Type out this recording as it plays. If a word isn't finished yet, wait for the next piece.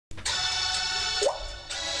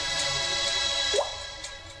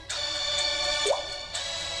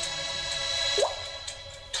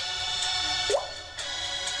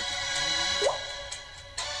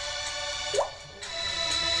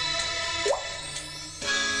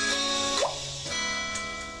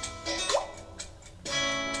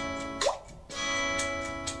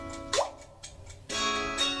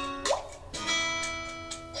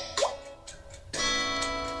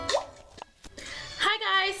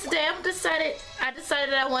today I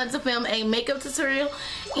decided I wanted to film a makeup tutorial,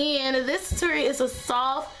 and this tutorial is a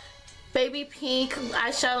soft baby pink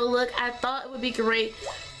eyeshadow look. I thought it would be great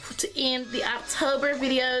to end the October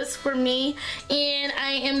videos for me, and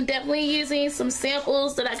I am definitely using some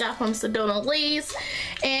samples that I got from Sedona Lace,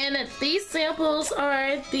 and these samples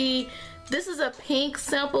are this is a pink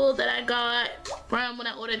sample that I got from when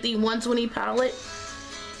I ordered the 120 palette,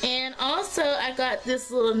 and also I got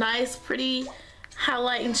this little nice pretty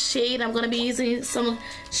highlighting shade. I'm going to be using some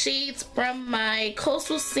shades from my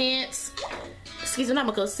Coastal Scents, not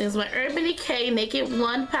my Coastal Scents, my Urban Decay Naked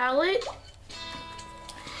One palette.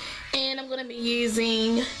 And I'm going to be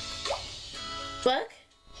using Buck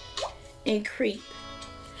and Creep.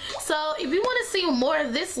 So if you want to see more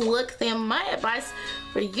of this look, then my advice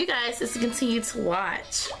for you guys is to continue to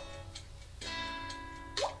watch.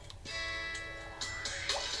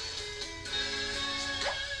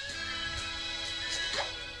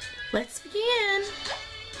 Let's begin.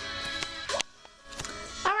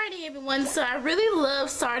 Alrighty everyone, so I really love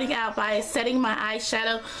starting out by setting my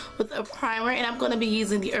eyeshadow with a primer, and I'm going to be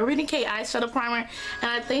using the Urban Decay eyeshadow primer, and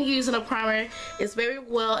I think using a primer is very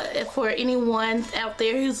well for anyone out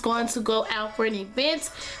there who's going to go out for an event,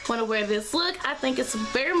 want to wear this look. I think it's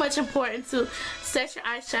very much important to set your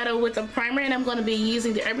eyeshadow with a primer, and I'm going to be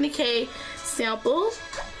using the Urban Decay sample.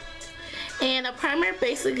 And a primer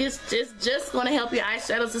basically is just going to help your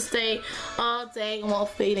eyeshadows to stay all day and won't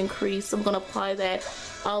fade and crease. So I'm going to apply that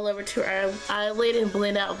all over to our eyelid and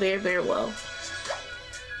blend out very, very well.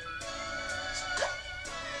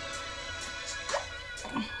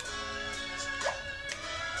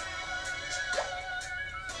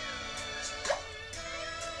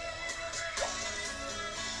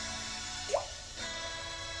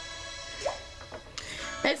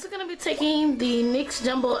 Next, we're going to be taking the NYX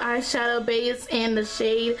Jumbo Eyeshadow Base in the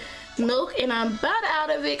shade Milk, and I'm about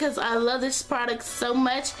out of it because I love this product so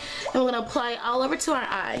much, and we're going to apply it all over to our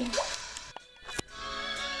eye.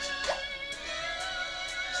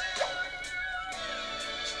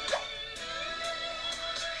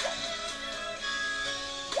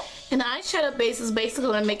 And the eyeshadow base is basically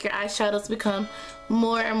going to make your eyeshadows become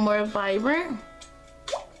more and more vibrant.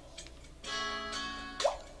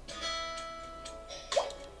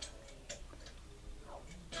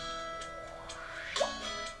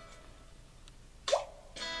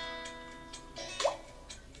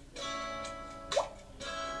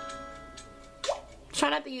 Try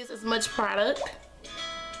not to use as much product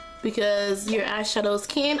because your eyeshadows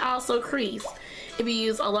can also crease if you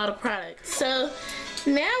use a lot of product. So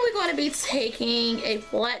now we're going to be taking a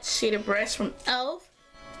flat shaded brush from e.l.f.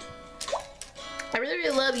 I really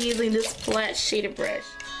love using this flat shaded brush.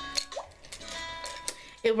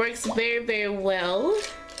 It works very, very well.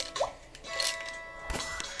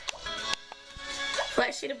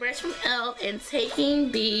 Flat shaded brush from e.l.f. and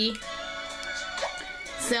taking the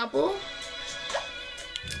sample.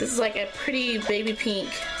 This is like a pretty baby pink.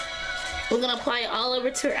 We're going to apply it all over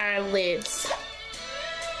to our lids.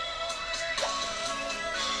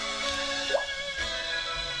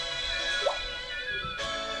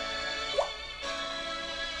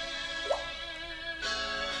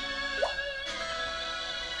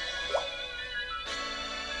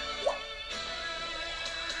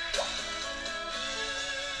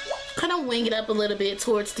 Kind of wing it up a little bit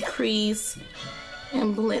towards the crease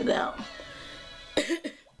and blend it out.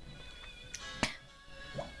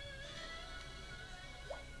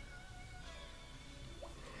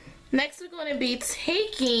 Next, we're going to be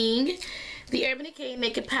taking the Urban Decay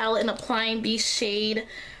Naked palette and applying the shade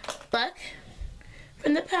Buck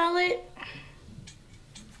from the palette.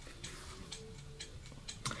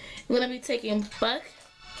 We're going to be taking Buck.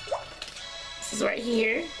 This is right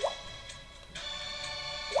here.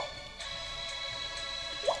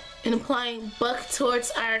 And applying Buck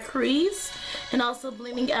towards our crease and also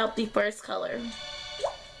blending out the first color.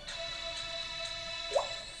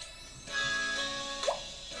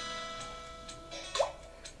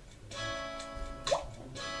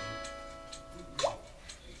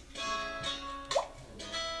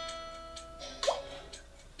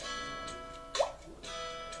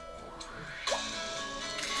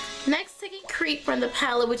 Next, taking Creep from the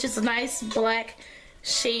palette, which is a nice black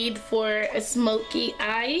shade for a smoky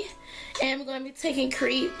eye, and we're going to be taking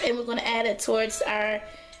Creep and we're going to add it towards our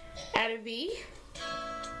outer V.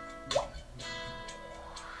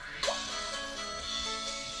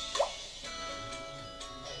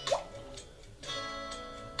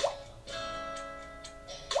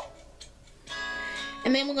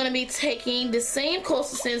 And then we're going to be taking the same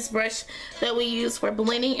Coastal Scents brush that we use for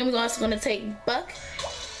blending, and we're also going to take Buck,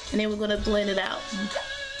 and then we're going to blend it out.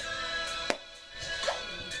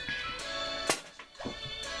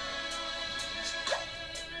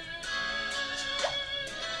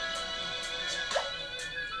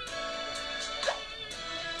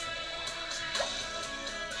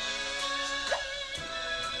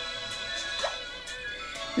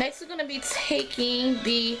 Next, we're going to be taking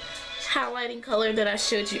the highlighting color that I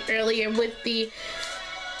showed you earlier with the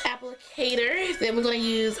applicator. Then we're going to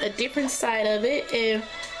use a different side of it, and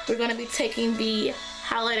we're going to be taking the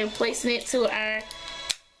highlighter and placing it to our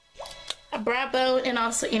brow bone and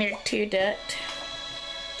also inner tear duct.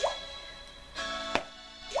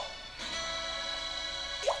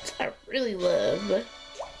 I really love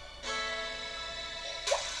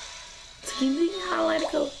taking the highlighter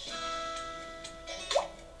color.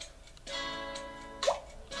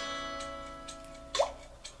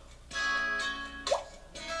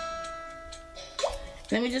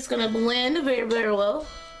 Then we're just gonna blend very, very well.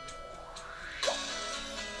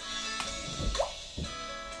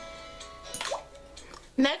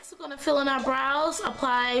 Next, we're gonna fill in our brows,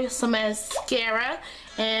 apply some mascara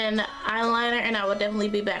and eyeliner, and I will definitely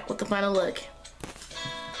be back with the final look.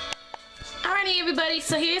 Alrighty, everybody,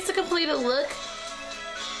 so here's the completed look.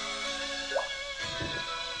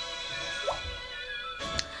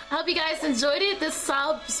 I hope you guys enjoyed it. This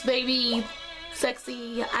soft baby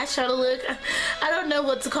sexy eyeshadow look. I don't know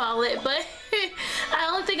what to call it, but the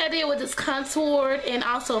only thing I did was just contoured and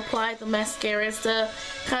also applied the mascara and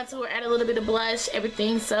stuff. Contour, add a little bit of blush,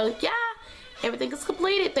 everything. So yeah, everything is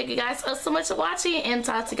completed. Thank you guys so much for watching, and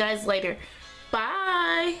talk to you guys later.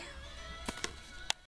 Bye.